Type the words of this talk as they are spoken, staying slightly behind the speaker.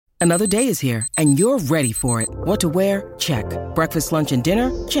Another day is here, and you're ready for it. What to wear? Check. Breakfast, lunch, and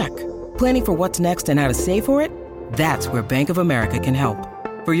dinner? Check. Planning for what's next and how to save for it? That's where Bank of America can help.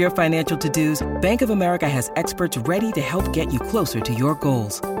 For your financial to-dos, Bank of America has experts ready to help get you closer to your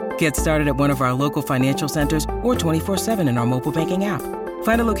goals. Get started at one of our local financial centers or 24/7 in our mobile banking app.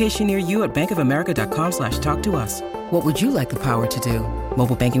 Find a location near you at bankofamerica.com/talktous. What would you like the power to do?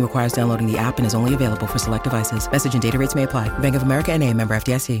 Mobile banking requires downloading the app and is only available for select devices. Message and data rates may apply. Bank of America N.A., member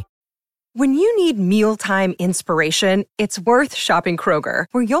FDIC. When you need mealtime inspiration, it's worth shopping Kroger,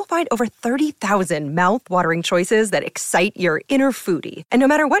 where you'll find over 30,000 mouth-watering choices that excite your inner foodie. And no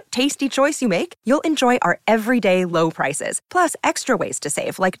matter what tasty choice you make, you'll enjoy our everyday low prices, plus extra ways to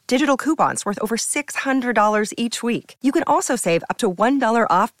save, like digital coupons worth over $600 each week. You can also save up to $1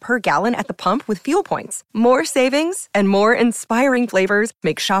 off per gallon at the pump with fuel points. More savings and more inspiring flavors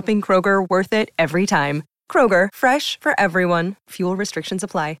make shopping Kroger worth it every time. Kroger, fresh for everyone. Fuel restrictions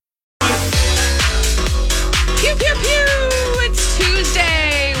apply. Pew, pew, pew! It's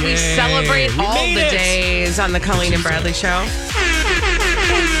Tuesday. We celebrate all the days on the Colleen and Bradley Show.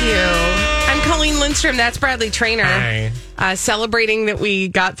 Thank you. I'm Colleen Lindstrom. That's Bradley Trainer. Hi. Celebrating that we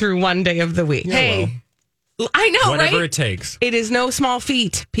got through one day of the week. Yeah, hey, I know, whatever right? it takes. It is no small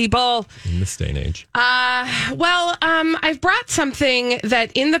feat, people. In this day and age. I've brought something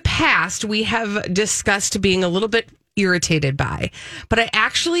that in the past we have discussed being a little bit irritated by, but I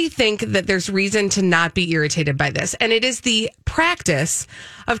actually think that there's reason to not be irritated by this, and it is the practice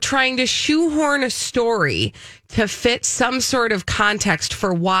of trying to shoehorn a story to fit some sort of context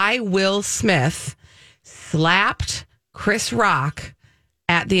for why Will Smith slapped Chris Rock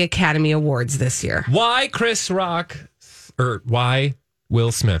at the Academy Awards this year. Why why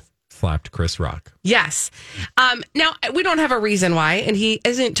Will Smith slapped Chris Rock? Yes. Now, we don't have a reason why, and he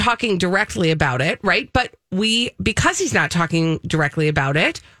isn't talking directly about it, right? But because he's not talking directly about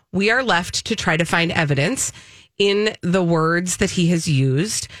it, we are left to try to find evidence in the words that he has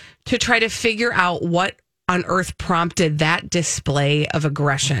used to try to figure out what on earth prompted that display of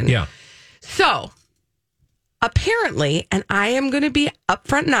aggression. Yeah. So, apparently, and I am going to be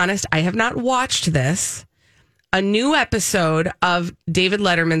upfront and honest, I have not watched this. A new episode of David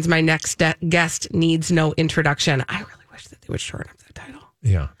Letterman's My Next Guest Needs No Introduction. I really wish that they would shorten up that title.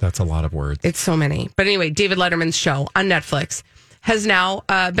 Yeah, that's a lot of words. It's so many. But anyway, David Letterman's show on Netflix has now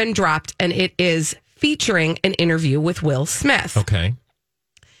been dropped, and it is featuring an interview with Will Smith. Okay.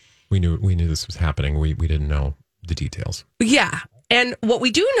 We knew this was happening. We didn't know the details. Yeah. And what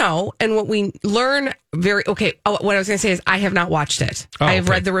we do know and what we learn what I was going to say is I have not watched it. I have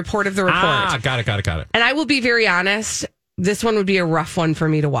read the report of the report. Got it. And I will be very honest, this one would be a rough one for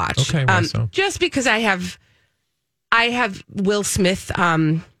me to watch. Okay, why so? Just because I have Will Smith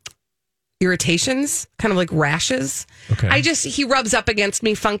irritations, kind of like rashes. Okay. He rubs up against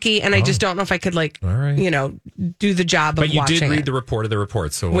me funky, and I just don't know if I could all right. Do the job of watching it. But you did read the report of the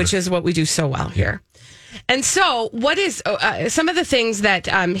report, which is what we do so well here. And so, what is some of the things that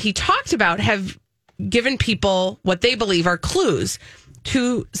he talked about have given people what they believe are clues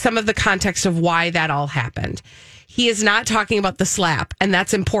to some of the context of why that all happened. He is not talking about the slap, and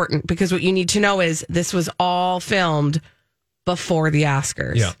that's important because what you need to know is this was all filmed before the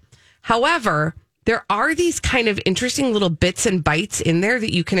Oscars. Yeah. However, there are these kind of interesting little bits and bites in there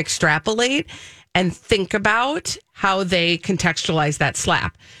that you can extrapolate and think about how they contextualize that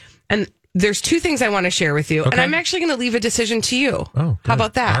slap. And there's two things I want to share with you, and I'm actually going to leave a decision to you. Oh, good. How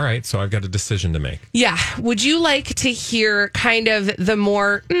about that? All right, so I've got a decision to make. Yeah. Would you like to hear kind of the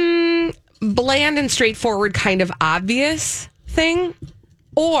more bland and straightforward kind of obvious thing,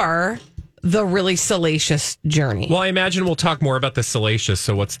 or the really salacious journey? Well, I imagine we'll talk more about the salacious,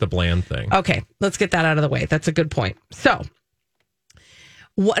 so what's the bland thing? Okay, let's get that out of the way. That's a good point. So,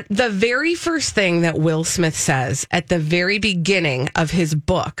 what the very first thing that Will Smith says at the very beginning of his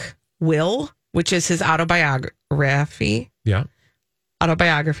book, Will, which is his autobiography. Yeah.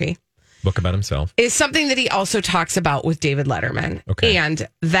 Autobiography. Book about himself. Is something that he also talks about with David Letterman. Okay. And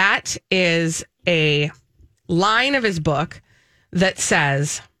that is a line of his book that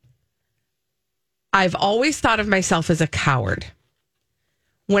says, I've always thought of myself as a coward.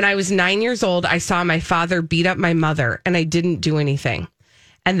 When I was 9 years old, I saw my father beat up my mother and I didn't do anything.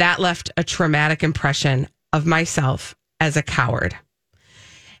 And that left a traumatic impression of myself as a coward.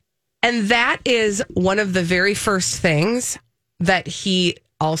 And that is one of the very first things that he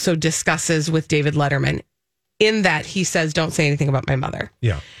also discusses with David Letterman, in that he says, don't say anything about my mother.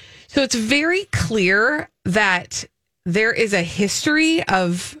 Yeah. So it's very clear that there is a history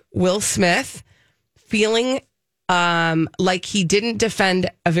of Will Smith feeling like he didn't defend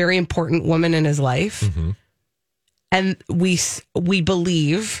a very important woman in his life. Mm-hmm. And we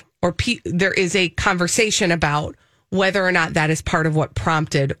believe, or there is a conversation about whether or not that is part of what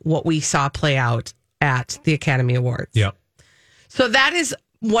prompted what we saw play out at the Academy Awards. Yeah. So that is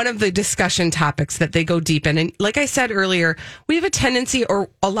one of the discussion topics that they go deep in. And like I said earlier, we have a tendency, or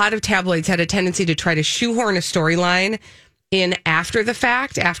a lot of tabloids had a tendency to try to shoehorn a storyline in after the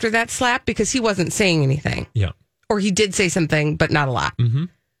fact, after that slap, because he wasn't saying anything. Yeah. Or he did say something, but not a lot. Mm-hmm.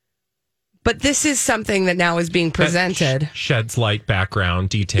 But this is something that now is being presented. Sheds light, background,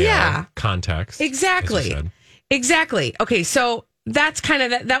 detail, context. Exactly. Exactly. Okay, so that's kind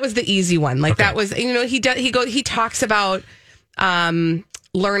of that was the easy one. Like that was, he talks about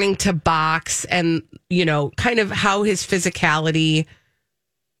learning to box and, kind of how his physicality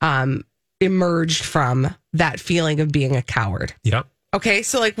emerged from that feeling of being a coward. Yep. Okay,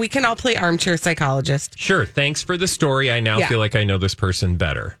 so we can all play armchair psychologist. Sure. Thanks for the story. I now feel like I know this person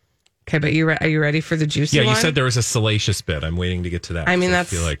better. Okay, but are you ready for the juicy one? Yeah, you said there was a salacious bit. I'm waiting to get to that. I mean,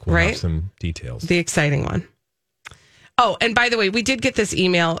 that's I feel like we'll have some details. The exciting one. Oh, and by the way, we did get this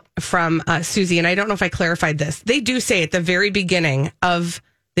email from Susie, and I don't know if I clarified this. They do say at the very beginning of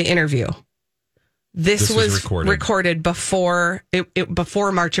the interview, this was recorded before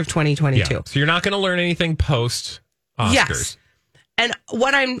before March of 2022. Yeah. So you're not going to learn anything post Oscars. Yes. And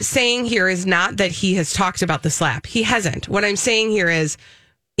what I'm saying here is not that he has talked about the slap. He hasn't. What I'm saying here is,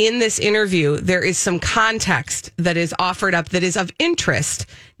 in this interview, there is some context that is offered up that is of interest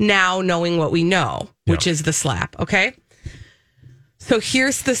now, knowing what we know, which is the slap. Okay. So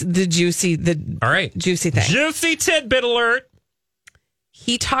here's the juicy thing. Juicy tidbit alert.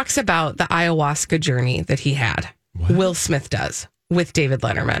 He talks about the ayahuasca journey that he had. What? Will Smith does with David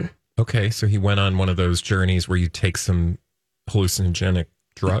Letterman. Okay. So he went on one of those journeys where you take some hallucinogenic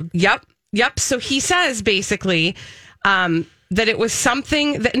drug. Yep. So he says basically, that it was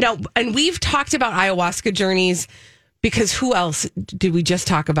something that, and we've talked about ayahuasca journeys because who else did we just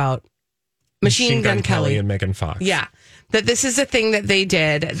talk about? Machine Gun Kelly and Megan Fox. Yeah. That this is a thing that they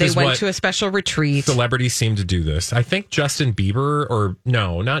did. They went to a special retreat. Celebrities seem to do this. I think Justin Bieber, or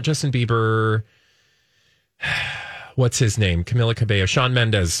no, not Justin Bieber. What's his name? Camila Cabello. Shawn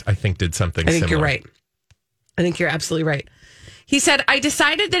Mendes, I think, did something similar. I think you're right. I think you're absolutely right. He said, I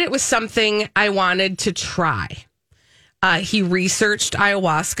decided that it was something I wanted to try. He researched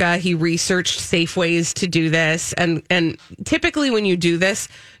ayahuasca. He researched safe ways to do this. And typically when you do this,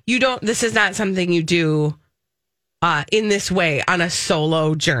 this is not something you do in this way on a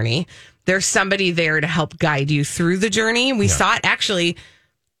solo journey. There's somebody there to help guide you through the journey. We saw it actually,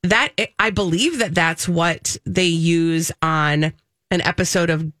 I believe that's what they use on an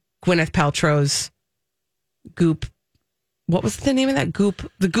episode of Gwyneth Paltrow's Goop. What was the name of that?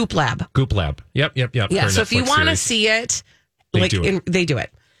 Goop? The Goop Lab. Goop Lab. Yep. Yeah, so if you want to see it, they do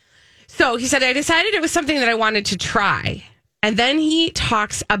it. So he said, I decided it was something that I wanted to try. And then he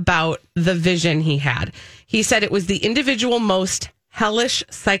talks about the vision he had. He said it was the individual most hellish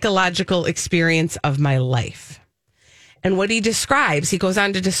psychological experience of my life. And what he describes, he goes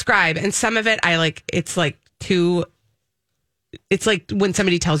on to describe, and some of it it's like when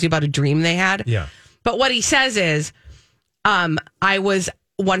somebody tells you about a dream they had. Yeah. But what he says is, I was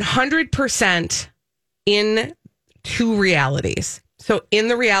 100% in two realities. So in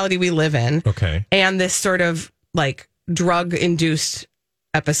the reality we live in, and this sort of drug-induced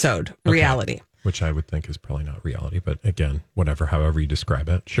episode reality. Which I would think is probably not reality, but again, however you describe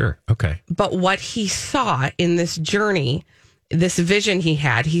it, sure. Okay. But what he saw in this journey, this vision he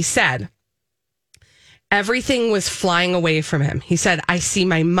had, he said, everything was flying away from him. He said, I see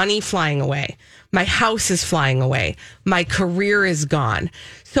my money flying away. My house is flying away. My career is gone.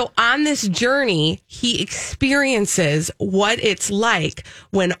 So on this journey, he experiences what it's like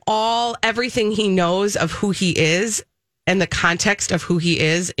when everything he knows of who he is and the context of who he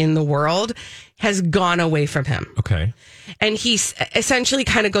is in the world has gone away from him. Okay. And he essentially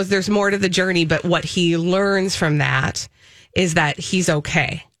kind of goes, there's more to the journey, but what he learns from that is that he's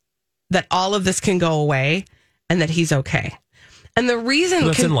okay. That all of this can go away and that he's okay. And the reason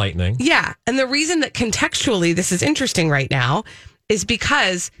that's enlightening. Yeah. And the reason that contextually this is interesting right now is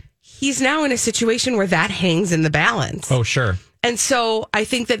because he's now in a situation where that hangs in the balance. Oh, sure. And so I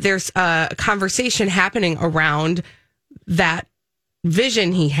think that there's a conversation happening around that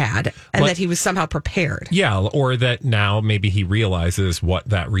vision he had and that he was somehow prepared. Yeah. Or that now maybe he realizes what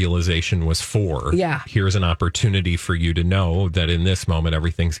that realization was for. Yeah. Here's an opportunity for you to know that in this moment,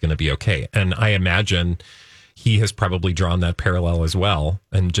 everything's going to be okay. And I imagine he has probably drawn that parallel as well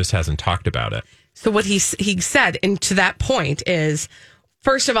and just hasn't talked about it. So what he said, and to that point is,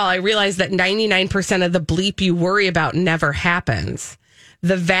 first of all, I realize that 99% of the bleep you worry about never happens.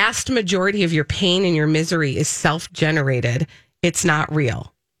 The vast majority of your pain and your misery is self-generated. It's not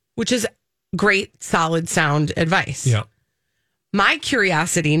real. which is great, solid, sound advice. Yeah. My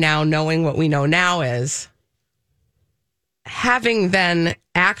curiosity now, knowing what we know now, is having then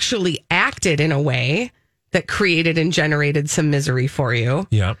actually acted in a way that created and generated some misery for you.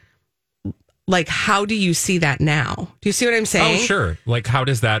 Yeah. Like, how do you see that now? Do you see what I'm saying? Oh, sure. Like, how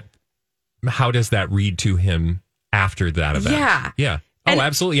does that read to him after that event? Yeah. Yeah. Oh, And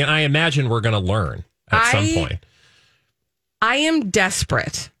absolutely. And I imagine we're going to learn at some point. I am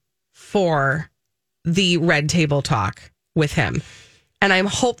desperate for the Red Table Talk with him. And I'm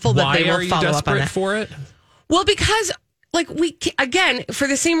hopeful that they will follow up on that. Why are you desperate for it? Well, because like again, for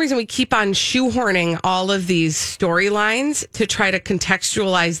the same reason we keep on shoehorning all of these storylines to try to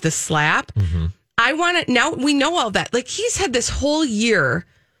contextualize the slap. Mm-hmm. I want to, now we know all that. Like, he's had this whole year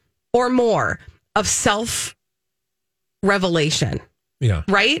or more of self revelation. Yeah.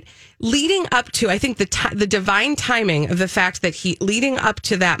 Right? Leading up to, I think the divine timing of the fact that leading up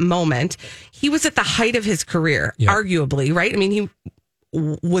to that moment, he was at the height of his career, arguably, right? I mean, he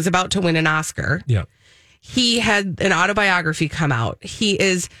was about to win an Oscar. Yeah. He had an autobiography come out. He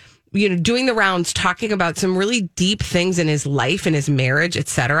is, doing the rounds, talking about some really deep things in his life and his marriage,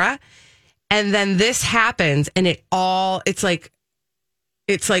 etc. And then this happens, and it's like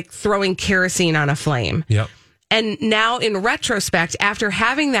throwing kerosene on a flame. Yep. And now, in retrospect, after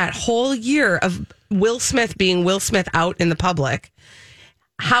having that whole year of Will Smith being Will Smith out in the public,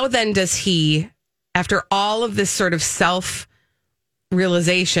 how then does he, after all of this sort of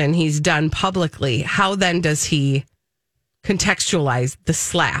self-realization he's done publicly, how then does he contextualize the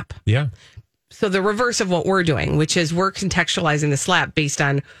slap? Yeah. So the reverse of what we're doing, which is we're contextualizing the slap based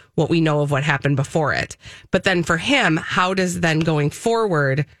on what we know of what happened before it. But then for him, how does then going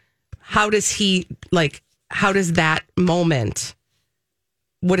forward, how does that moment,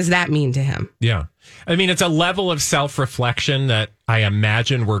 what does that mean to him? Yeah. I mean, it's a level of self-reflection that I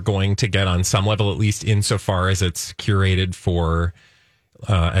imagine we're going to get on some level, at least insofar as it's curated for,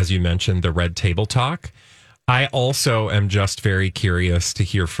 as you mentioned, the Red Table Talk. I also am just very curious to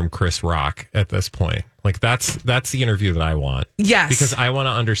hear from Chris Rock at this point. Like, that's the interview that I want. Yes. Because I want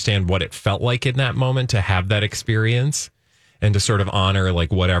to understand what it felt like in that moment to have that experience and to sort of honor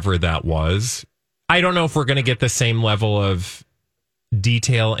like whatever that was. I don't know if we're going to get the same level of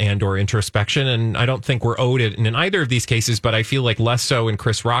detail and or introspection, and I don't think we're owed it in either of these cases, but I feel like less so in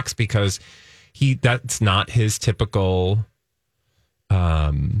Chris Rock's because that's not his typical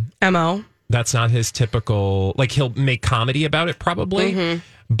MO. That's not his typical, like, he'll make comedy about it probably,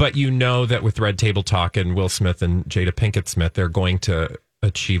 but that with Red Table Talk and Will Smith and Jada Pinkett Smith, they're going to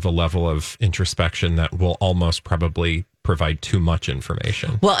achieve a level of introspection that will almost probably provide too much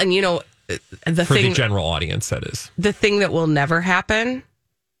information. Well, and for the general audience, that is. The thing that will never happen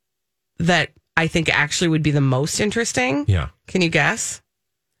that I think actually would be the most interesting. Yeah. Can you guess?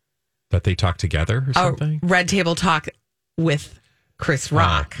 That they talk together or something? Red Table Talk with Chris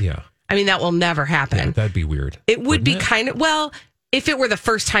Rock. Yeah. I mean, that will never happen. Yeah, that'd be weird. It would be kind of, well, if it were the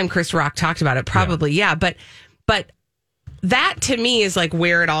first time Chris Rock talked about it, probably, yeah. But that to me is like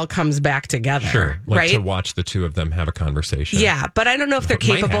where it all comes back together. Sure. Like right? to watch the two of them have a conversation. Yeah. But I don't know if they're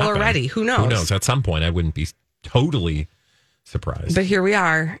capable already. Who knows? Who knows? At some point, I wouldn't be totally surprised. But here we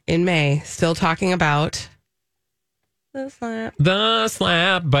are in May, still talking about the slap. The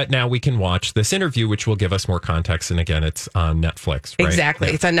slap. But now we can watch this interview, which will give us more context. And again, it's on Netflix, right? Exactly.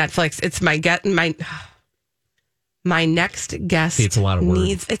 Yeah. It's on Netflix. It's my next guest. See, it's a lot of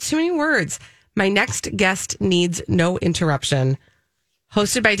words. It's too many words. My next guest needs no interruption.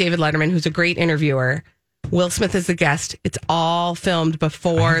 Hosted by David Letterman, who's a great interviewer. Will Smith is the guest. It's all filmed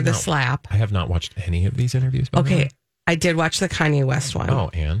before the slap. I have not watched any of these interviews. Okay. I did watch the Kanye West one. Oh,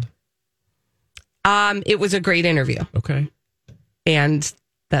 and? It was a great interview. Okay. And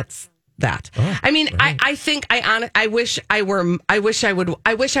that's that. Oh, I mean, right. I think I wish I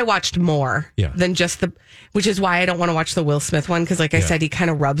watched more than just which is why I don't want to watch the Will Smith one. Cause like I said, he kind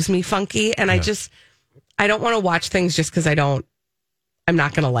of rubs me funky and I don't want to watch things just cause I'm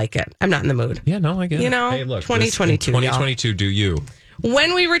not going to like it. I'm not in the mood. Yeah, no, I get it. Hey, look, 2022. 2022, do you?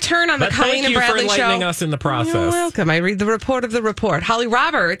 When we return on the Colleen and Bradley Show. Thank you for enlightening us in the process. You're welcome. I read the report of the report. Holly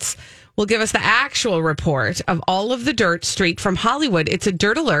Roberts will give us the actual report of all of the dirt straight from Hollywood. It's a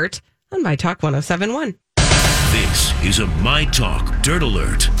Dirt Alert on My Talk 107.1. This is a My Talk Dirt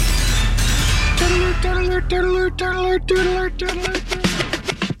Alert. Dirt alert, dirt alert, dirt alert, dirt alert, dirt alert, dirt alert.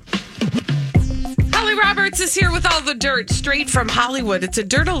 Holly Holly Roberts is here with all the dirt straight from Hollywood. It's a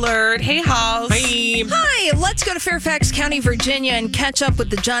dirt alert. Hey, Holls. Hi, let's go to Fairfax County, Virginia, and catch up with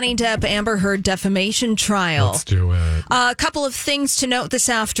the Johnny Depp Amber Heard defamation trial. Let's do it. A couple of things to note this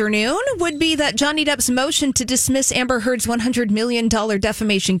afternoon would be that Johnny Depp's motion to dismiss Amber Heard's $100 million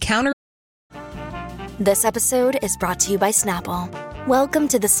defamation counter. This episode is brought to you by Snapple. Welcome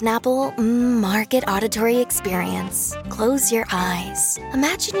to the Snapple Market Auditory Experience. Close your eyes.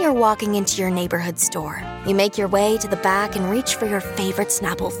 Imagine you're walking into your neighborhood store. You make your way to the back and reach for your favorite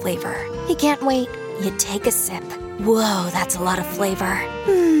Snapple flavor. You can't wait. You take a sip. Whoa, that's a lot of flavor.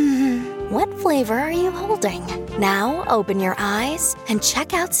 What flavor are you holding? Now open your eyes and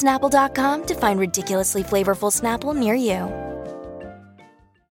check out Snapple.com to find ridiculously flavorful Snapple near you.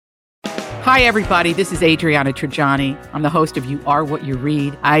 Hi, everybody. This is Adriana Trajani. I'm the host of You Are What You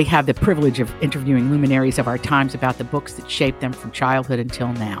Read. I have the privilege of interviewing luminaries of our times about the books that shaped them from childhood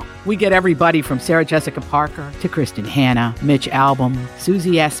until now. We get everybody from Sarah Jessica Parker to Kristen Hanna, Mitch Albom,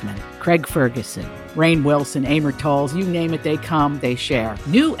 Susie Essman, Craig Ferguson, Rainn Wilson, Amor Tolls, you name it, they come, they share.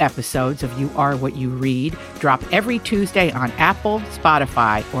 New episodes of You Are What You Read drop every Tuesday on Apple,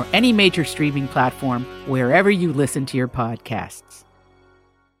 Spotify, or any major streaming platform wherever you listen to your podcasts.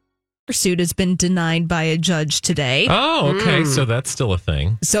 Suit has been denied by a judge today. Oh, okay. So that's still a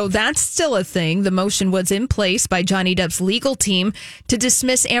thing. So that's still a thing. The motion was in place by Johnny Depp's legal team to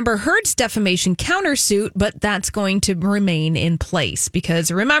dismiss Amber Heard's defamation countersuit, but that's going to remain in place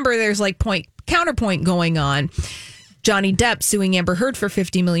because remember, there's like counterpoint going on. Johnny Depp suing Amber Heard for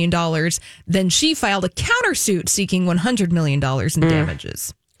 $50 million. Then she filed a countersuit seeking $100 million in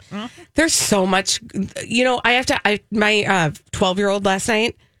damages. There's so much, my 12-year-old last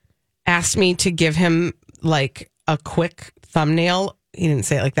night asked me to give him like a quick thumbnail. He didn't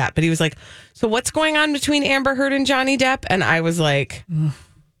say it like that, but he was like, so what's going on between Amber Heard and Johnny Depp? And I was like,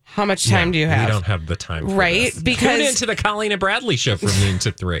 how much time do you have? We don't have the time for right? this. Because tune into the Colleen and Bradley show from noon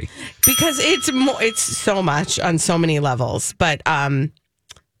to 3. Because it's so much on so many levels. But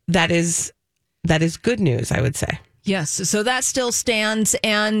that is good news, I would say. Yes, so that still stands,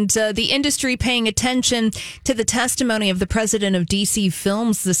 and the industry paying attention to the testimony of the president of DC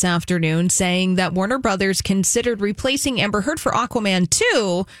Films this afternoon, saying that Warner Brothers considered replacing Amber Heard for Aquaman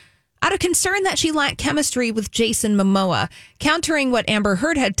 2 out of concern that she lacked chemistry with Jason Momoa, countering what Amber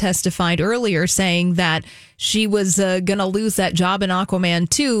Heard had testified earlier, saying that she was going to lose that job in Aquaman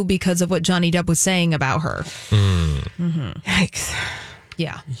 2 because of what Johnny Depp was saying about her. Yikes.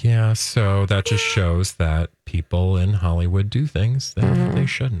 Yeah, so that just shows that people in Hollywood do things that they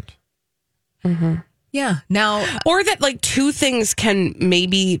shouldn't. Yeah. Now, or that like two things can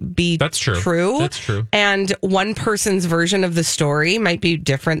maybe be That's true. That's true. And one person's version of the story might be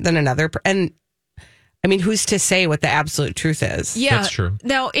different than another. And I mean, who's to say what the absolute truth is? yeah, That's true.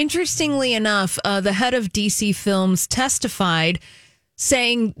 Now, interestingly enough, the head of DC Films testified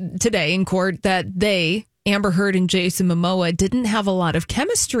saying today in court that Amber Heard and Jason Momoa didn't have a lot of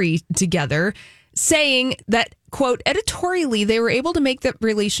chemistry together, saying that, quote, editorially, they were able to make that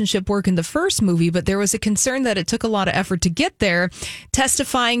relationship work in the first movie, but there was a concern that it took a lot of effort to get there,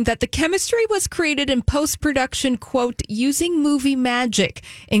 testifying that the chemistry was created in post-production, quote, using movie magic,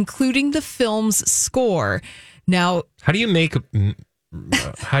 including the film's score. Now, how do you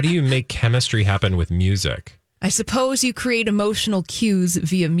make chemistry happen with music? I suppose you create emotional cues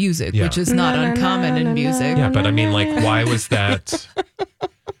via music, which is not uncommon in music. Yeah, but I mean, like, why was that?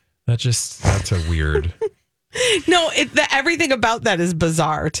 That's a weird. No, everything about that is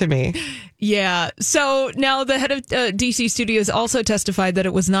bizarre to me. Yeah. So now the head of DC Studios also testified that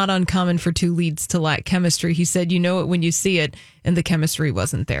it was not uncommon for two leads to lack chemistry. He said, you know it when you see it, and the chemistry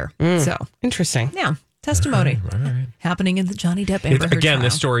wasn't there. So Interesting. yeah. Testimony All right. happening in the Johnny Depp Amber Heard Again, trial.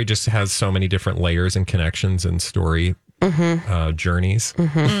 this story just has so many different layers and connections and story journeys.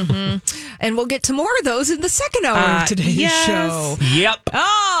 And we'll get to more of those in the second hour of today's show. Yep.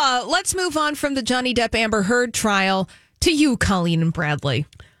 Let's move on from the Johnny Depp Amber Heard trial to you, Colleen and Bradley.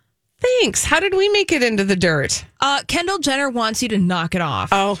 Thanks. How did we make it into the dirt? Kendall Jenner wants you to knock it off.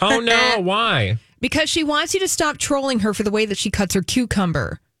 Oh no, why? Because she wants you to stop trolling her for the way that she cuts her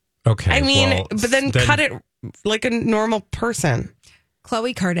cucumber. Okay. I mean, well, but then cut it like a normal person.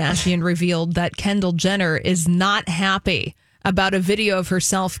 Khloe Kardashian revealed that Kendall Jenner is not happy about a video of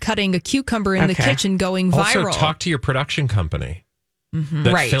herself cutting a cucumber in the kitchen going viral. Also, talk to your production company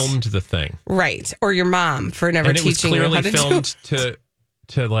that filmed the thing. Right. Or your mom for never teaching you how to do it. And it was clearly filmed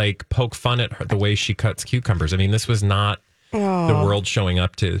to like poke fun at her, the way she cuts cucumbers. I mean, this was not the world showing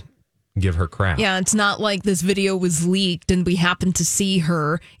up to give her crap. Yeah, it's not like this video was leaked and we happened to see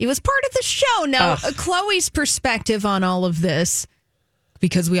her. It was part of the show. Now, Khloe's perspective on all of this,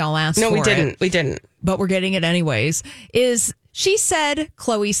 because we all asked for it. No, we didn't. We didn't. But we're getting it anyways,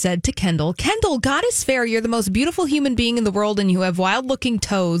 Chloe said to Kendall, God is fair. You're the most beautiful human being in the world and you have wild looking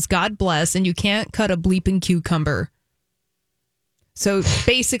toes. God bless. And you can't cut a bleeping cucumber. So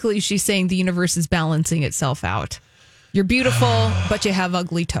basically she's saying the universe is balancing itself out. You're beautiful, but you have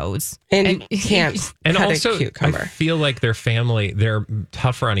ugly toes. And you can't and cut also, a cucumber. I feel like their family, they're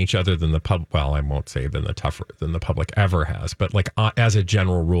tougher on each other than the public. Well, I won't say than the public ever has. But like as a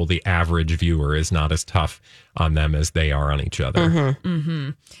general rule, the average viewer is not as tough on them as they are on each other. Mm-hmm. Mm-hmm.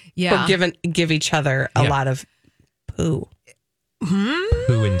 Yeah. But give each other a lot of poo.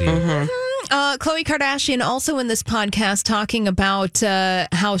 Poo indeed. Mm-hmm. Khloe Kardashian also in this podcast talking about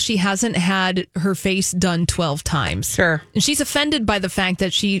how she hasn't had her face done 12 times. Sure. And she's offended by the fact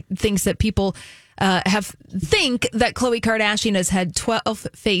that she thinks that people think that Khloe Kardashian has had 12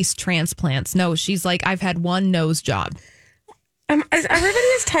 face transplants. No, she's like, I've had one nose job. Is everybody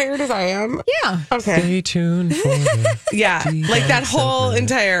as tired as I am? Yeah. Okay. Stay tuned for the Yeah. Like that whole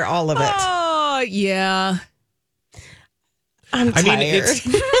entire, all of it. Oh, yeah. I'm tired.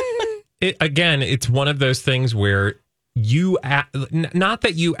 I mean, it's one of those things where not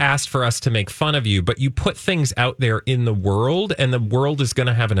that you asked for us to make fun of you, but you put things out there in the world and the world is going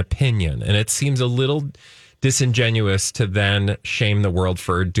to have an opinion. And it seems a little disingenuous to then shame the world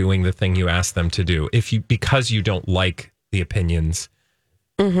for doing the thing you asked them to do because you don't like the opinions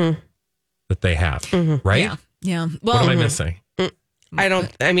that they have. Right? Yeah. Well, what am I missing? I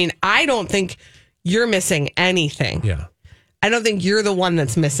don't think you're missing anything. Yeah. I don't think you're the one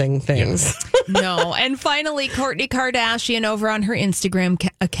that's missing things. No. And finally, Kourtney Kardashian over on her Instagram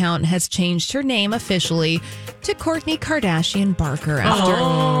account has changed her name officially to Kourtney Kardashian Barker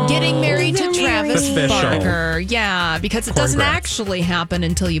after getting married to Travis Barker. Yeah, because it doesn't actually happen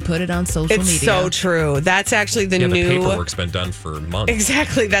until you put it on social media. It's so true. That's actually the new... the paperwork's been done for months.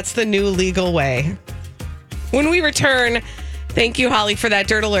 Exactly. That's the new legal way. When we return... Thank you, Holly, for that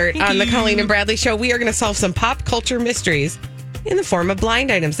dirt alert on the Colleen and Bradley Show. We are going to solve some pop culture mysteries in the form of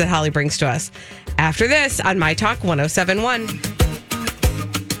blind items that Holly brings to us. After this on My Talk 1071.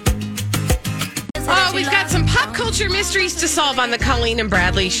 We've got some pop culture mysteries to solve on the Colleen and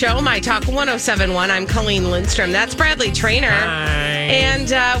Bradley Show. My Talk 1071. I'm Colleen Lindstrom. That's Bradley Trainer. Hi.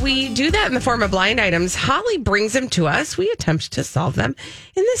 And we do that in the form of blind items. Holly brings them to us. We attempt to solve them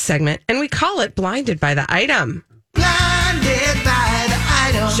in this segment, and we call it Blinded by the Item. Blinded by the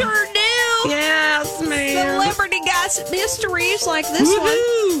item. Sure do. Yes, man. Celebrity gossip mysteries like this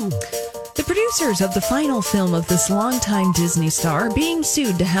one. The producers of the final film of this longtime Disney star are being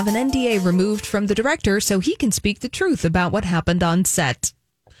sued to have an NDA removed from the director so he can speak the truth about what happened on set.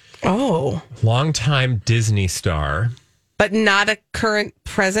 Oh. Longtime Disney star. But not a current,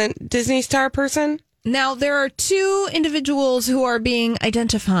 present Disney star person? Now, there are two individuals who are being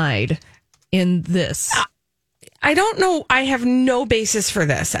identified in this. I don't know. I have no basis for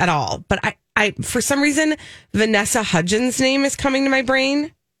this at all. But I for some reason, Vanessa Hudgens' name is coming to my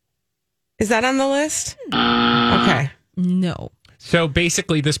brain. Is that on the list? Okay. No. So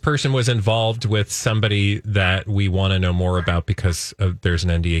basically, this person was involved with somebody that we want to know more about because there's an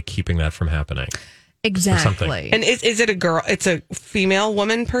NDA keeping that from happening. Exactly. And is it a girl? It's a female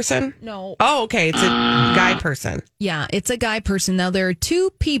woman person? No. Oh, okay. It's a guy person. Yeah, it's a guy person. Now, there are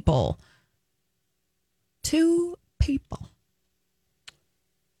two people. Who's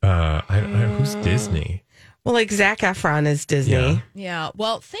Disney? Well, like Zac Efron is Disney. Yeah.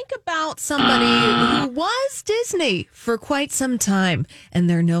 Well, think about somebody who was Disney for quite some time, and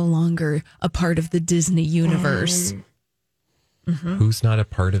they're no longer a part of the Disney universe. Mm-hmm. Who's not a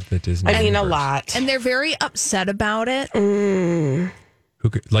part of the Disney universe? A lot. And they're very upset about it. Who,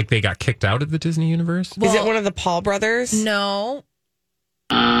 like they got kicked out of the Disney universe? Is it one of the Paul brothers? No.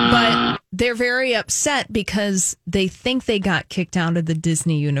 But they're very upset because they think they got kicked out of the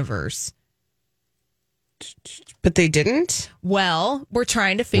Disney universe. But they didn't? Well, we're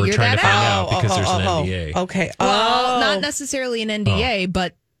trying to figure find that out because there's an NDA. Okay. Well, not necessarily an NDA,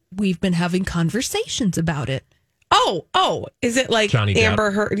 but we've been having conversations about it. Oh, is it like Johnny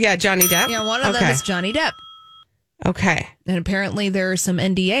Amber Depp? Heard? Yeah, Johnny Depp. Yeah, one of them is Johnny Depp. Okay. And apparently there are some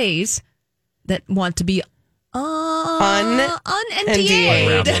NDAs that want to be un-NDA'd.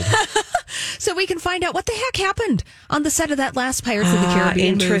 So we can find out what the heck happened on the set of that last Pirates of the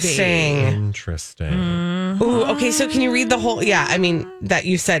Caribbean movie. Interesting. Ooh, okay, so can you read the whole... Yeah, I mean, that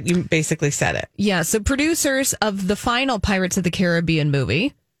you basically said it. Yeah, so producers of the final Pirates of the Caribbean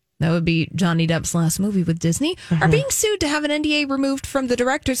movie, that would be Johnny Depp's last movie with Disney, are being sued to have an NDA removed from the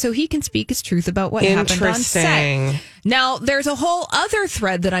director so he can speak his truth about what happened on set. Now, there's a whole other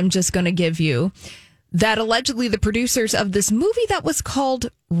thread that I'm just going to give you. that allegedly the producers of this movie that was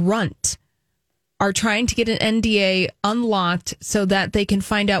called Runt are trying to get an NDA unlocked so that they can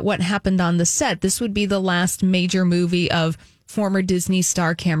find out what happened on the set. This would be the last major movie of former Disney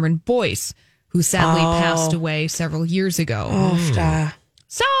star Cameron Boyce, who sadly passed away several years ago.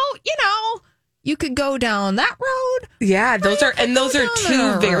 So, you could go down that road. Yeah, those are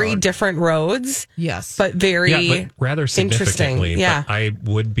two very road. different roads. Yes. But very but rather significantly. interesting. Yeah. But I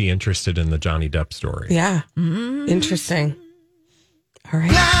would be interested in the Johnny Depp story. Yeah. Interesting. All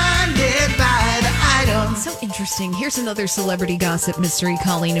right. Blinded by the item. So interesting. Here's another celebrity gossip mystery,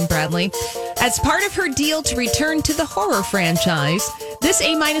 Colleen and Bradley. As part of her deal to return to the horror franchise, this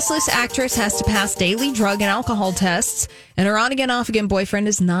A-list actress has to pass daily drug and alcohol tests, and her on-again, off-again boyfriend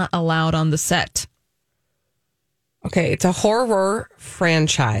is not allowed on the set. Okay, it's a horror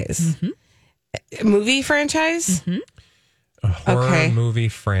franchise. Movie franchise? A horror movie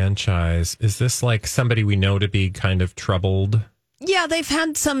franchise. Is this like somebody we know to be kind of troubled? Yeah, they've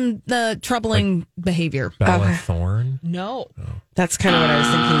had some troubling behavior. Bella Thorne? No. That's kind of what I was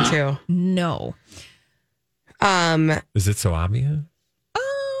thinking too. No. Is it so obvious?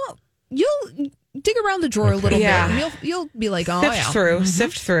 You'll dig around the drawer a little bit. And you'll be like,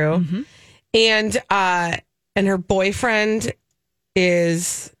 sift through. And her boyfriend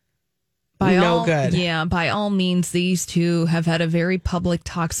is good. Yeah, by all means, these two have had a very public,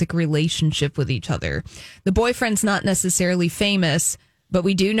 toxic relationship with each other. The boyfriend's not necessarily famous, but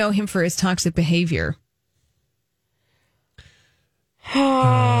we do know him for his toxic behavior.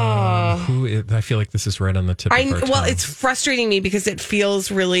 I feel like this is right on the tip of our tongue. Well, it's frustrating me because it feels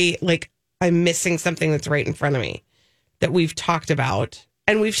really like I'm missing something that's right in front of me that we've talked about.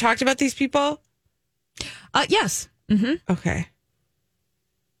 And we've talked about these people? Yes. Okay.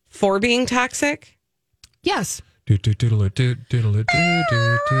 For being toxic? Yes. Who's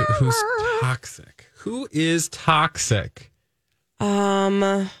toxic? Who is toxic?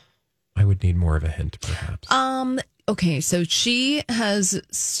 I would need more of a hint, perhaps. Okay, so she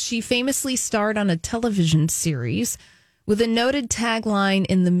famously starred on a television series with a noted tagline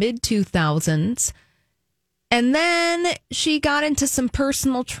in the mid-2000s. And then she got into some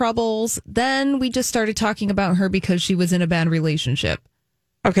personal troubles. Then we just started talking about her because she was in a bad relationship.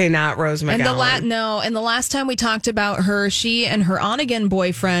 Okay, not Rose McGowan. And the last time we talked about her, she and her on-again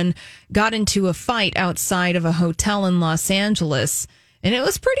boyfriend got into a fight outside of a hotel in Los Angeles. And it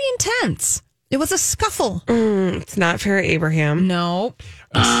was pretty intense. It was a scuffle. It's not Farrah Abraham. No.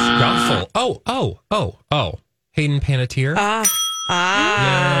 A scuffle. Oh. Hayden Panettiere.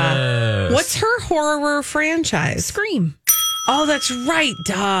 Yes. What's her horror franchise? Scream. Oh, that's right.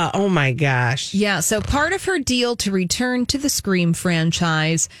 Duh. Oh, my gosh. Yeah, so part of her deal to return to the Scream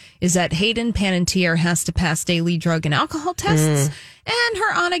franchise is that Hayden Panettiere has to pass daily drug and alcohol tests, and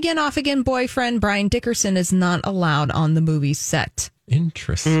her on-again, off-again boyfriend, Brian Dickerson, is not allowed on the movie set.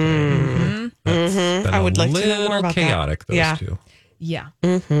 Interesting. That's I would like to know more about chaotic, that. Those two. Yeah.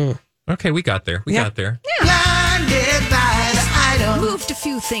 Okay, we got there. We got there. Blinded by the item. Moved a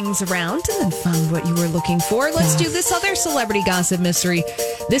few things around and then found what you were looking for. Let's do this other celebrity gossip mystery.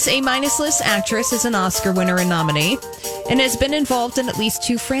 This A-list actress is an Oscar winner and nominee and has been involved in at least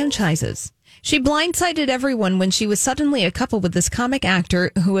 2 franchises. She blindsided everyone when she was suddenly a couple with this comic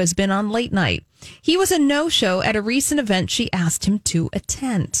actor who has been on Late Night. He was a no-show at a recent event she asked him to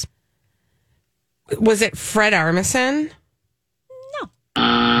attend. Was it Fred Armisen? No.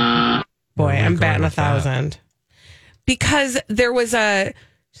 Boy, I'm batting 1,000. Because there was a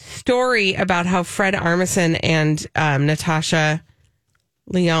story about how Fred Armisen and Natasha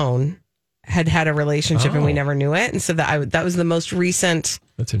Lyonne had a relationship and we never knew it. And so that was the most recent.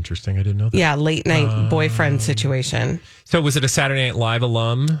 That's interesting. I didn't know that. Yeah, late night boyfriend situation. So was it a Saturday Night Live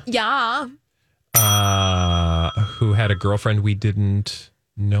alum? Yeah. Who had a girlfriend we didn't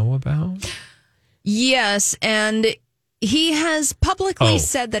know about? Yes, and he has publicly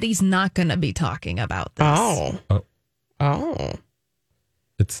said that he's not going to be talking about this. Oh.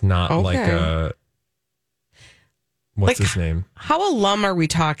 It's not like a... What's Like, his name? How alum are we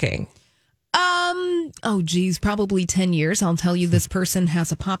talking? Oh, geez, probably 10 years. I'll tell you, this person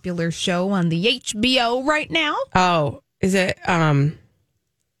has a popular show on the HBO right now. Oh, is it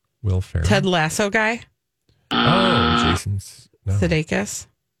Will Ferrell. Ted Lasso guy? Oh, Jason's... No. Sudeikis?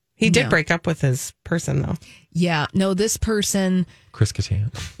 He did No. break up with his person, though. Yeah, no, this person... Chris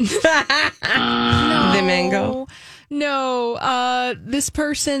Kattan. No. The Mango? No, this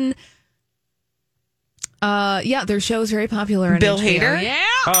person... their show is very popular on Bill HBO. Hader? Yeah.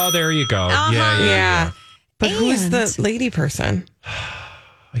 Oh, there you go. Yeah. Yeah. But who's And- the lady person?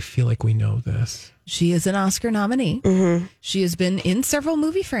 I feel like we know this. She is an Oscar nominee. She has been in several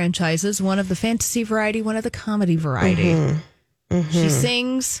movie franchises, one of the fantasy variety, one of the comedy variety. She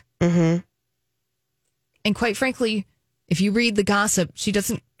sings. And quite frankly, if you read the gossip, she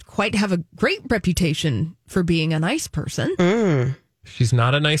doesn't quite have a great reputation for being a nice person. She's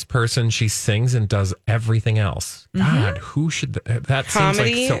not a nice person. She sings and does everything else. God, who should... That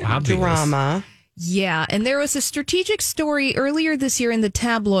Comedy, seems like so obvious. drama. Yeah, and there was a strategic story earlier this year in the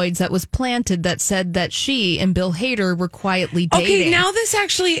tabloids that was planted that said that she and Bill Hader were quietly dating. Okay, now this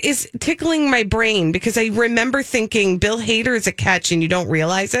actually is tickling my brain because I remember thinking Bill Hader is a catch and you don't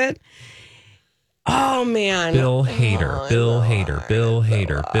realize it. Oh, man. Bill Hader, Bill Hader, Bill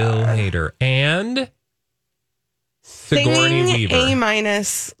Hader, Bill Hader, and Sigourney Weaver.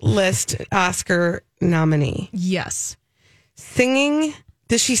 A- list Oscar nominee. Yes. Singing.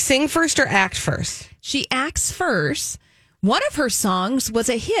 Does she sing first or act first? She acts first. One of her songs was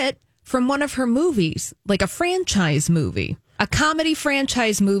a hit from one of her movies, like a franchise movie, a comedy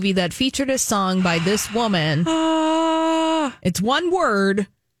franchise movie that featured a song by this woman. It's one word,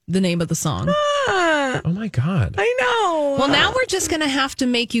 the name of the song. Oh my God. I know. Well, now we're just going to have to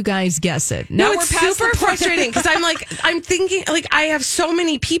make you guys guess it. No, Now it's we're past super the point. frustrating because I'm thinking, like, I have so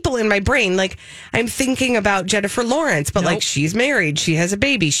many people in my brain. Like, I'm thinking about Jennifer Lawrence, but like, she's married, she has a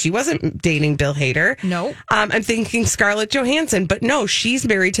baby, she wasn't dating Bill Hader. Nope. I'm thinking Scarlett Johansson, but no, she's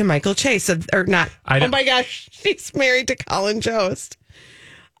married to Michael Chase, or not. Oh my gosh, she's married to Colin Jost.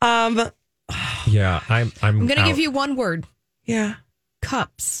 Yeah, I'm I'm going to out. give you one word. Yeah.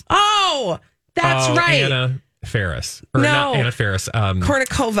 Cups. Oh, that's right. Anna Faris. Or No. not Anna Faris.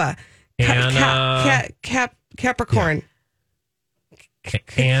 Kornikova. Anna... Capricorn.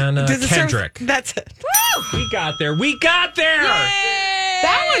 Anna Does it start with- Kendrick. That's it. We got there. We got there.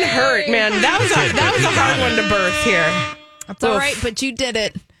 That one hurt, man. That was a hard one to birth here. That's all right, but you did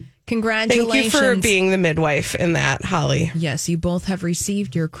it. Congratulations. Thank you for being the midwife in that, Holly. Yes, you both have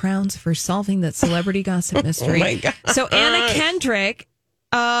received your crowns for solving that celebrity gossip mystery. Oh my God. So Anna Kendrick,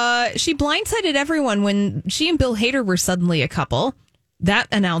 she blindsided everyone when she and Bill Hader were suddenly a couple. That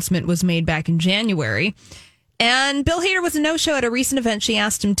announcement was made back in January. And Bill Hader was a no-show at a recent event she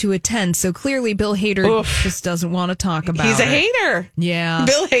asked him to attend. So clearly Bill Hader just doesn't want to talk about it. He's a hater. Yeah.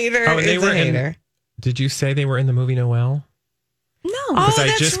 Bill Hader Oh, and they is were a hater. Did you say they were in the movie Noelle? No. Oh, I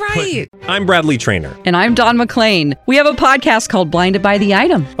that's just put- right. I'm Bradley Trainer. And I'm Don McClain. We have a podcast called Blinded by the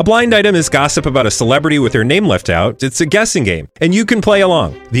Item. A blind item is gossip about a celebrity with their name left out. It's a guessing game, and you can play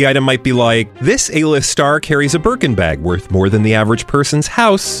along. The item might be like, this A-list star carries a Birkin bag worth more than the average person's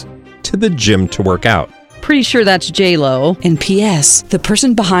house to the gym to work out. Pretty sure that's J-Lo. And P.S. the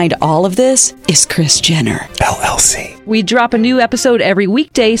person behind all of this is Kris Jenner, LLC. We drop a new episode every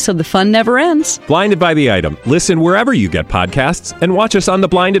weekday so the fun never ends. Blinded by the Item. Listen wherever you get podcasts and watch us on the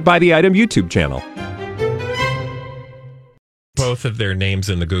Blinded by the Item YouTube channel. Both of their names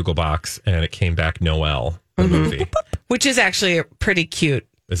in the Google box, and it came back Noelle, the movie. Which is actually a pretty cute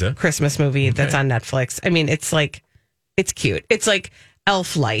Is it? Christmas movie that's on Netflix. I mean, it's cute. It's like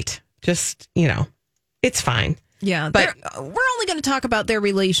Elf Light. Just, it's fine. Yeah, But- we're only going to talk about their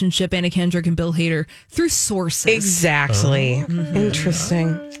relationship, Anna Kendrick and Bill Hader, through sources. Exactly.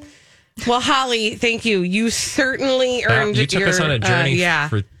 Interesting. Well, Holly, thank you. You certainly earned You took your, us on a journey yeah.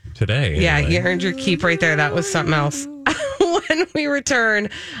 for today. Yeah, anyway. you earned your keep right there. That was something else. When we return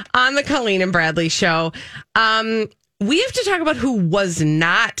on the Colleen and Bradley show, we have to talk about who was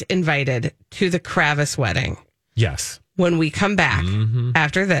not invited to the Kravis wedding. Yes. When we come back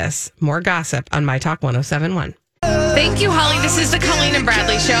after this, more gossip on My Talk 107.1. Thank you, Holly. This is the Colleen and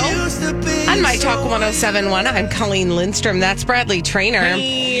Bradley show on My Talk 107.1. I'm Colleen Lindstrom. That's Bradley Trainer.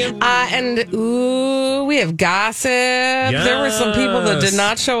 And we have gossip. There were some people that did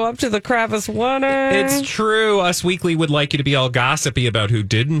not show up to the Kravis wedding. It's true. Us Weekly would like you to be all gossipy about who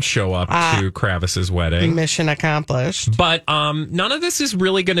didn't show up to Kravis's wedding. Mission accomplished. But none of this is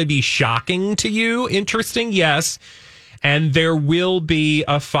really going to be shocking to you. Interesting, yes. And there will be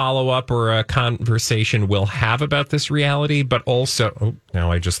a follow-up or a conversation we'll have about this reality, but also... Oh,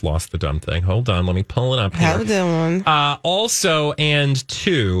 now I just lost the dumb thing. Hold on, let me pull it up here. How doing? Also, and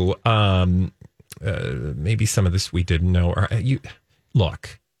two, maybe some of this we didn't know.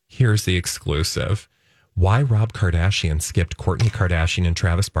 Look, here's the exclusive. Why Rob Kardashian skipped Kourtney Kardashian and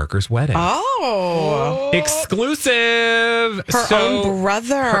Travis Barker's wedding. Oh. Exclusive. Her own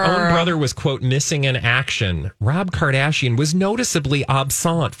brother. Her own brother was, quote, missing in action. Rob Kardashian was noticeably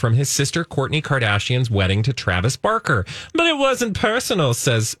absent from his sister Kourtney Kardashian's wedding to Travis Barker. But it wasn't personal,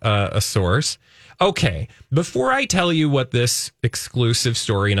 says a source. Okay, before I tell you what this exclusive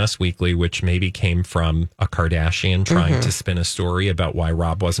story in Us Weekly, which maybe came from a Kardashian trying to spin a story about why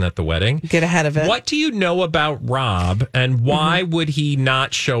Rob wasn't at the wedding. Get ahead of it. What do you know about Rob and why would he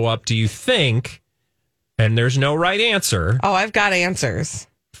not show up, do you think? And there's no right answer. Oh, I've got answers.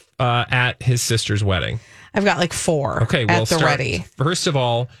 At his sister's wedding. I've got like 4 okay, we'll at the ready. First of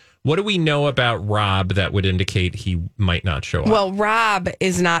all, what do we know about Rob that would indicate he might not show up? Well, Rob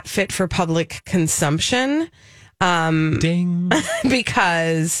is not fit for public consumption. Ding.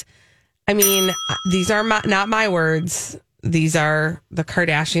 Because, I mean, these are not my words. These are the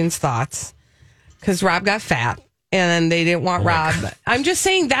Kardashians' thoughts. Because Rob got fat and they didn't want Rob. I'm just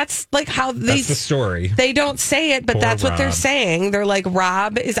saying that's like how that's the story. They don't say it, but Poor that's what they're Rob. saying. They're like,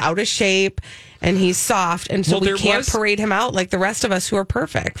 Rob is out of shape and he's soft. And so we can't parade him out like the rest of us who are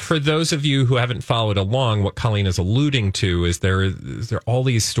perfect. For those of you who haven't followed along, what Colleen is alluding to is there are all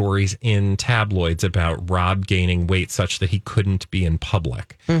these stories in tabloids about Rob gaining weight such that he couldn't be in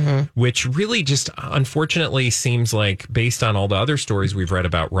public, which really just unfortunately seems like, based on all the other stories we've read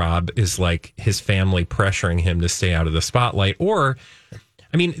about Rob, is like his family pressuring him to stay out of the spotlight. Or,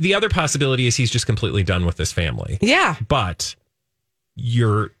 I mean, the other possibility is he's just completely done with his family. Yeah. But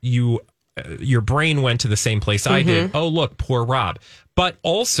your brain went to the same place I did. Oh, look, poor Rob. But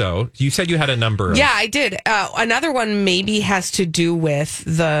also, you said you had a number. Yeah, I did. Another one maybe has to do with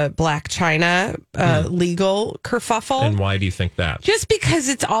the Blac Chyna legal kerfuffle. And why do you think that? Just because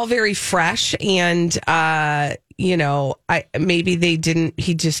it's all very fresh and, maybe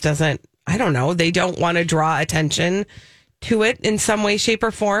he just doesn't, I don't know. They don't want to draw attention to it in some way, shape, or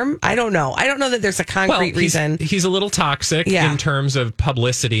form. I don't know. I don't know that there's a concrete reason. He's a little toxic in terms of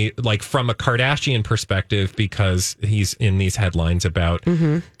publicity, like from a Kardashian perspective, because he's in these headlines about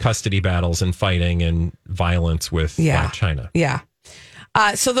custody battles and fighting and violence with Blac Chyna. Yeah.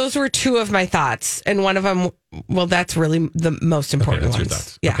 So those were 2 of my thoughts. And one of them, well, that's really the most important that's ones. Your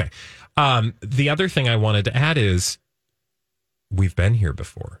thoughts. Yeah. Okay. The other thing I wanted to add is we've been here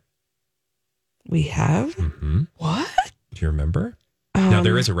before. We have? Mm-hmm. What? Do you remember? Now,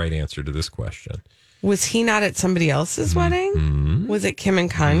 there is a right answer to this question. Was he not at somebody else's wedding? Was it Kim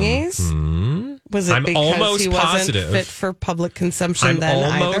and Kanye's? Was it because he wasn't fit for public consumption then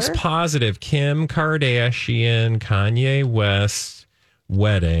either? I'm almost positive Kim Kardashian, Kanye West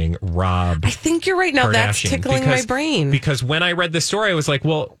wedding, Rob. I think you're right. Now that's tickling my brain. Because when I read the story, I was like,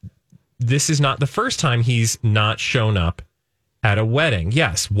 well, this is not the first time he's not shown up at a wedding.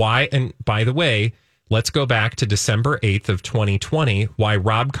 Yes. Why? And by the way, let's go back to December 8th of 2020, why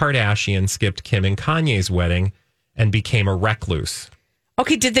Rob Kardashian skipped Kim and Kanye's wedding and became a recluse.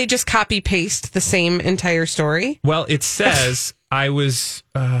 Okay, did they just copy paste the same entire story? Well, it says I was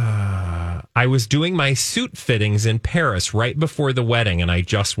doing my suit fittings in Paris right before the wedding and I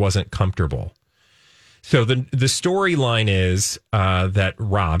just wasn't comfortable. So the storyline is that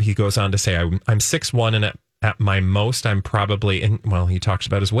Rob, he goes on to say, I'm 6'1" and at my most, I'm probably, he talks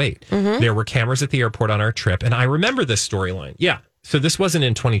about his weight. There were cameras at the airport on our trip. And I remember this storyline. Yeah. So this wasn't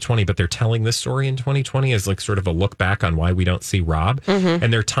in 2020, but they're telling this story in 2020 as like sort of a look back on why we don't see Rob.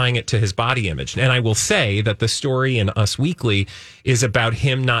 And they're tying it to his body image. And I will say that the story in Us Weekly is about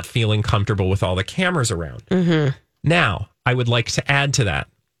him not feeling comfortable with all the cameras around. Now, I would like to add to that.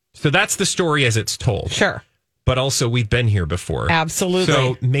 So that's the story as it's told. Sure. But also, we've been here before. Absolutely.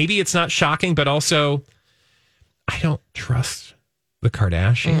 So maybe it's not shocking, but also, I don't trust the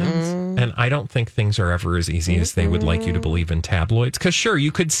Kardashians. And I don't think things are ever as easy as they would like you to believe in tabloids. Because sure,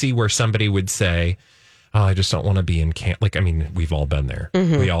 you could see where somebody would say, oh, I just don't want to be in camp. Like, I mean, we've all been there.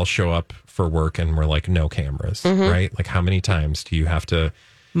 We all show up for work and we're like, no cameras, right? Like, how many times do you have to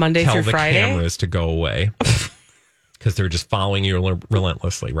Monday tell through the Friday? Cameras to go away? Because they're just following you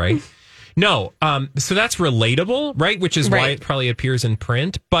relentlessly, right? No. So that's relatable, right? Which is why it probably appears in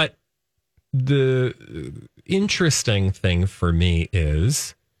print. But the interesting thing for me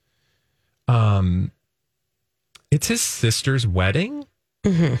is it's his sister's wedding.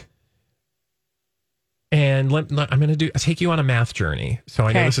 And I'm going to take you on a math journey. So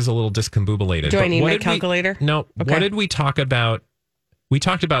I know this is a little discombobulated. Do I need my calculator? No. Okay. What did we talk about? We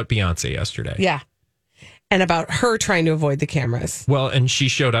talked about Beyonce yesterday. Yeah. And about her trying to avoid the cameras. Well, and she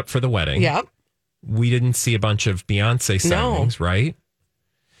showed up for the wedding. Yep. We didn't see a bunch of Beyonce signings, right?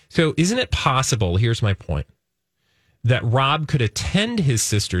 So isn't it possible, here's my point, that Rob could attend his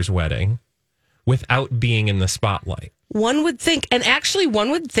sister's wedding without being in the spotlight? One would think, and actually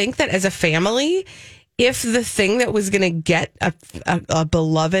one would think that as a family, if the thing that was going to get a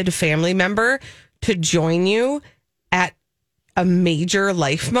beloved family member to join you at a major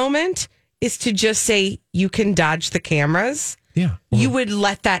life moment is to just say, you can dodge the cameras. Yeah. you would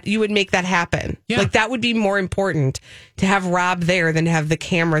make that happen. Yeah. Like that would be more important to have Rob there than to have the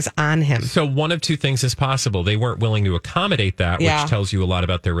cameras on him. So one of two things is possible. They weren't willing to accommodate that, which tells you a lot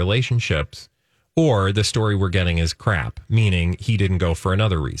about their relationships. Or the story we're getting is crap, meaning he didn't go for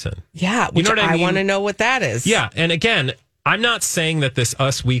another reason. Yeah, which you know what I mean? want to know what that is. Yeah, and again, I'm not saying that this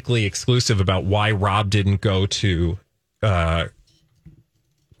Us Weekly exclusive about why Rob didn't go to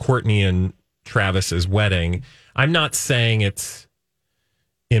Courtney and Travis's wedding, I'm not saying it's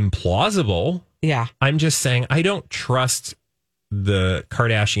implausible. Yeah. I'm just saying I don't trust the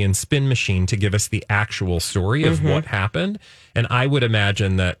Kardashian spin machine to give us the actual story of what happened. And I would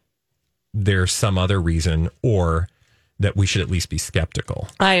imagine that there's some other reason, or that we should at least be skeptical.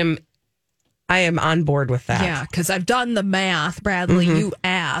 I am on board with that. Yeah, because I've done the math, Bradley. You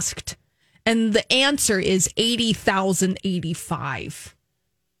asked, and the answer is 80,085.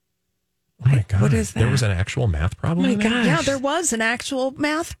 Oh my God. What is that? There was an actual math problem? Oh my in there? gosh. Yeah, there was an actual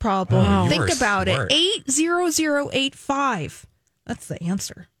math problem. Oh, you Think are about smart. it. 80085. That's the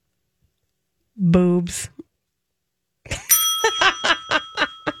answer. Boobs.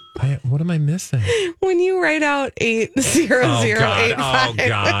 What am I missing? When you write out 80085. Oh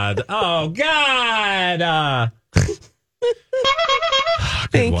God. Oh God.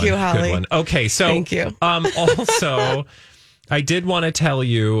 Thank you, Holly. Good one. Okay, so Thank you. Also, I did want to tell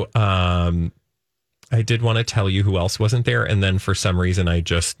you. Who else wasn't there, and then for some reason I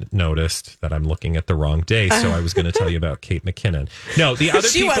just noticed that I'm looking at the wrong day. So I was going to tell you about Kate McKinnon. No, the other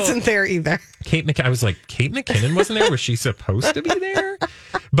she people, wasn't there either. I was like, Kate McKinnon wasn't there. Was she supposed to be there?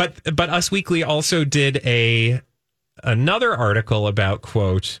 But Us Weekly also did another article about,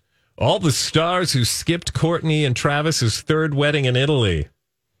 quote, all the stars who skipped Courtney and Travis's third wedding in Italy.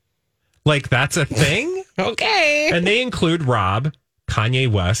 Like, that's a thing? Okay. And they include Rob,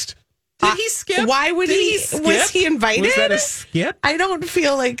 Kanye West. Did he skip? Why would he skip? Was he invited? Was that a skip? I don't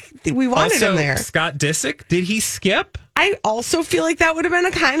feel like we wanted Also, him there. Scott Disick, did he skip? I also feel like that would have been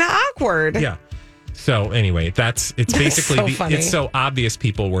a kind of awkward. Yeah. So anyway, it's basically so funny. it's so obvious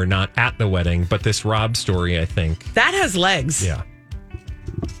people were not at the wedding, but this Rob story, I think, That has legs. yeah.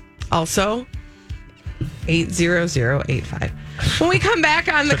 Also, 80085. When we come back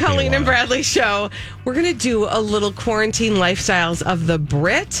on the Took me a Colleen and while. Bradley show, we're going to do a little quarantine lifestyles of the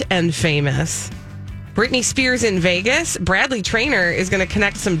Brit and famous. Britney Spears in Vegas. Bradley Traynor is going to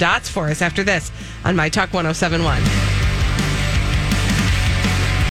connect some dots for us after this on My Talk 1071.